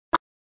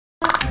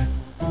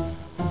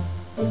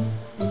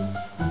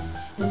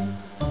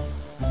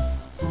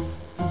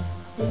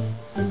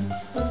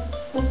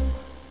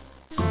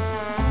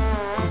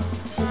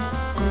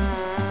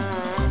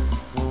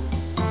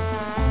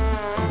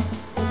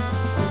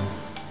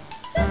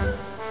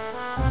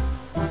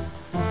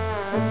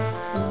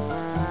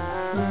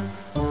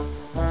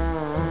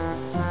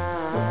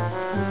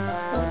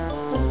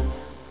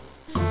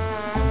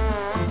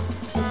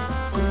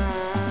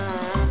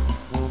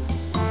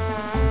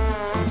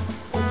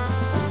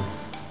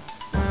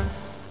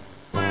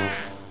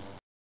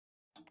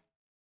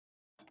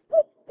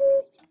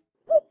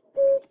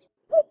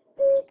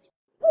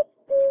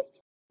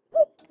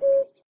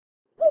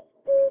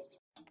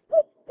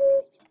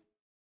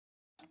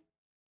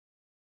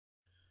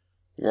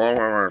Well, I'm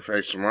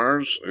Artifacts of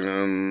Mars,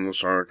 and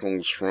this article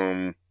is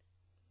from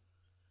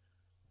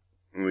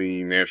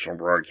the National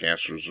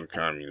Broadcasters of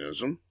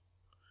Communism.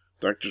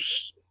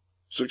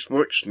 Six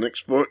books,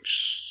 Nick's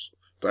books.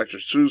 Dr.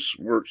 Seuss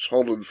works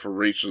halted for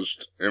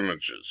racist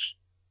images.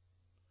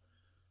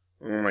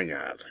 Oh my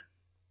god.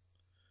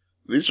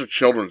 These are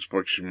children's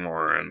books, you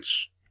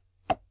morons.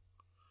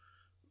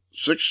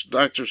 6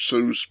 Dr.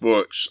 Seuss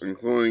books,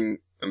 including,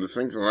 and the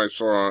things that I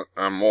saw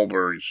on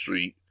Mulberry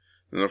Street,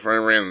 and if I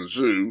ran the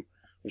zoo,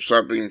 will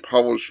stop being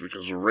published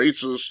because of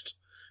racist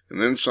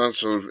and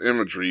insensitive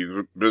imagery,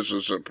 the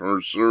business that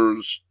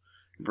preserves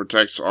and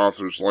protects the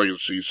author's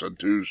legacy, said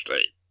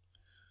Tuesday.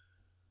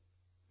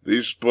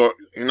 These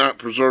books, you're not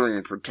preserving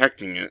and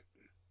protecting it.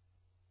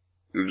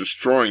 You're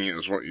destroying it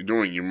is what you're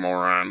doing, you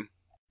moron.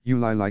 You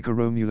lie like a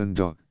Romulan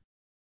dog.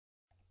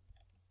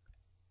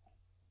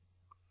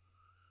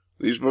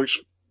 These books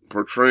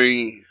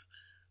portray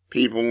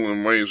people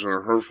in ways that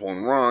are hurtful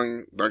and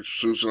wrong. Dr.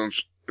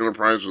 Seuss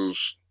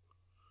Enterprises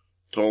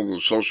told the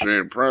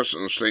Associated Press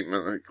in a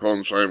statement that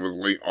coincided with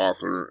the late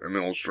author and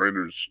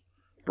illustrator's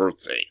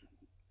birthday.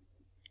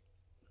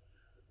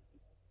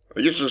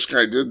 I guess this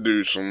guy did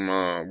do some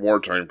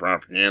wartime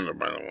propaganda,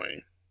 by the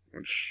way,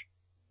 which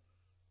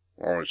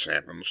always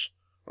happens.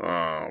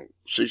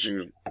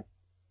 Ceasing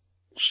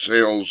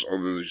sales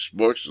of these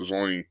books is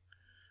only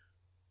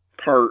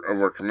part of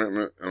our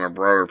commitment and our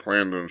broader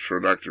plan to ensure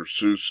Dr.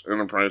 Seuss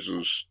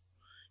Enterprises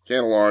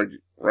catalog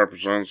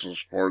represents and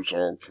supports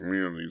all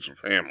communities and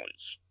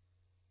families.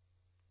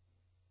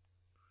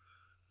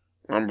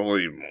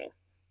 Unbelievable.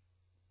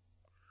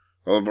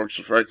 Other books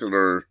affected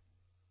are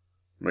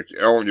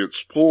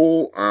McElligot's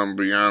Pool,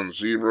 Beyond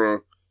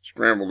Zebra,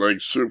 Scrambled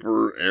Egg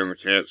Super, and The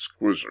Cat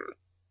Squizzer.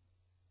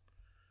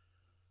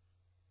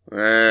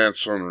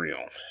 That's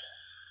unreal.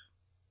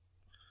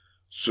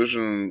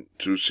 Decision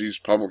to cease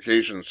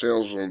publication and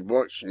sales of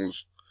books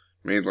was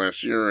made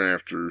last year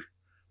after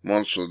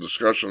months of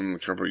discussion, the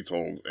company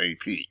told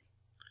AP.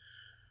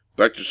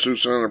 Dr.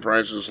 Seuss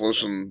Enterprises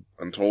listened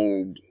and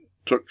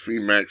took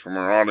feedback from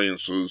our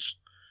audiences,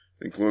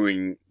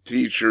 including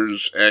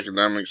teachers,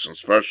 academics, and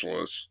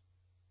specialists,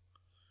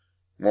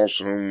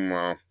 most of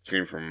whom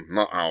came from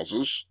nut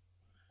houses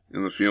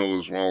in the field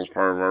as well as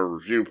part of our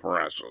review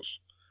process.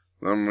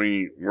 Then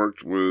we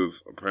worked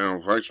with a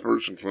panel of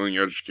experts, including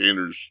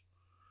educators,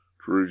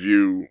 to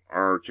review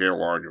our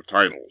catalog of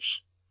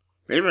titles.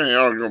 Maybe I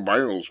ought to go buy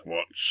those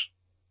books.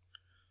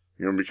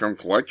 You're going to become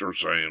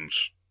collector's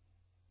items.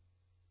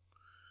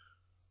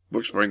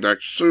 Books by Dr.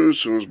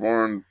 Seuss, who was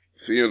born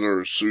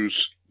Theodore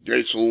Seuss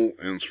Geisel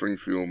in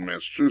Springfield,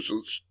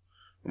 Massachusetts,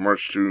 on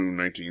March 2,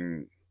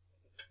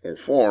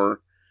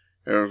 1904,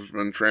 have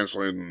been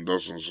translated in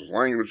dozens of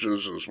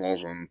languages, as well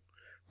as in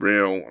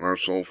Braille, and are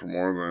sold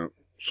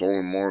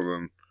in more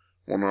than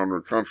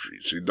 100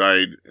 countries. He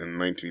died in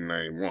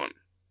 1991.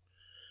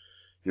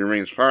 He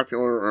remains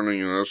popular,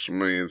 earning an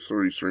estimated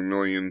 $33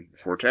 million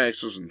before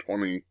taxes in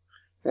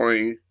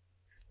 2020,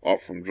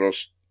 up from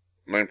just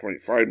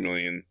 $9.5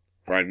 million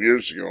 5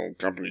 years ago, the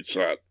company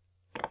said.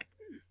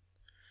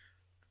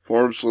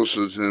 Forbes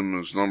listed him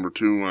as number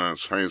 2 on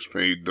its highest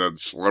paid dead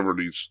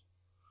celebrities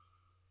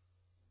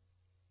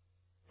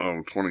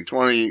of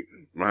 2020,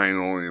 behind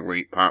only the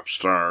late pop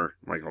star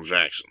Michael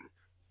Jackson.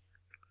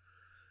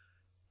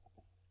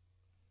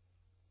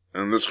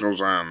 And this goes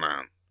on and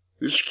on.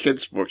 These are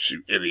kids' books,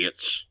 you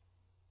idiots.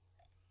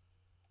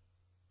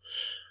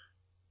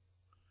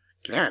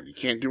 God, you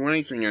can't do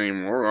anything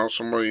anymore without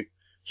somebody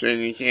saying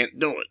you can't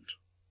do it.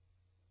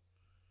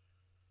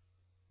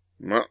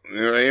 Well,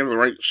 they have the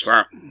right to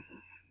stop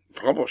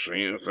publishing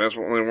it if that's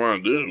what they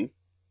want to do.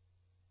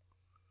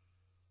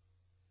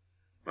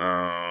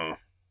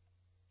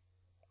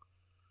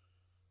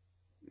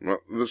 Well,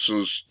 this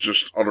is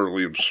just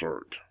utterly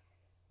absurd.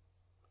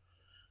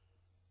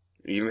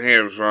 You can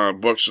have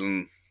books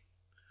in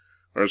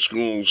our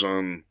schools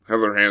on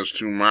Heather Has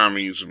 2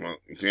 Mommies, but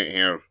you can't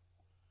have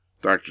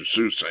Dr.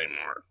 Seuss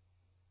anymore.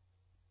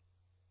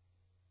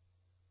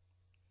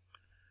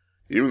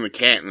 Even The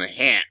Cat in the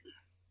Hat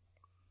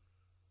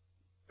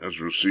has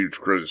received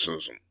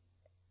criticism.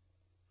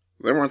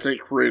 They want to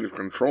take creative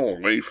control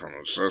away from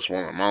us. That's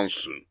what it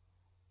amounts to.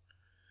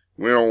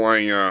 Well,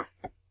 I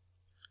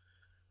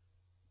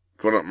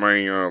put up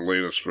my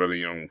latest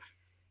video,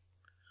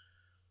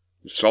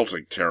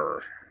 Celtic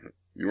Terror.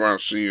 You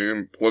want to see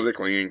him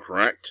politically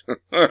incorrect?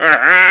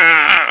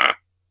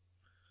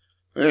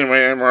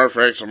 Anyway, I'm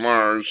Artifacts of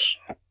Mars,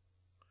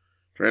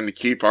 trying to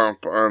keep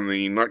up on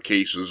the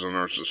nutcases in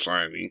our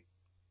society.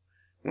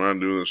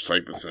 Want to do this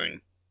type of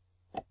thing.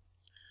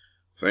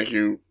 Thank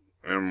you,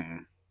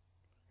 and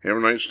have a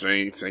nice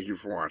day. Thank you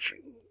for watching.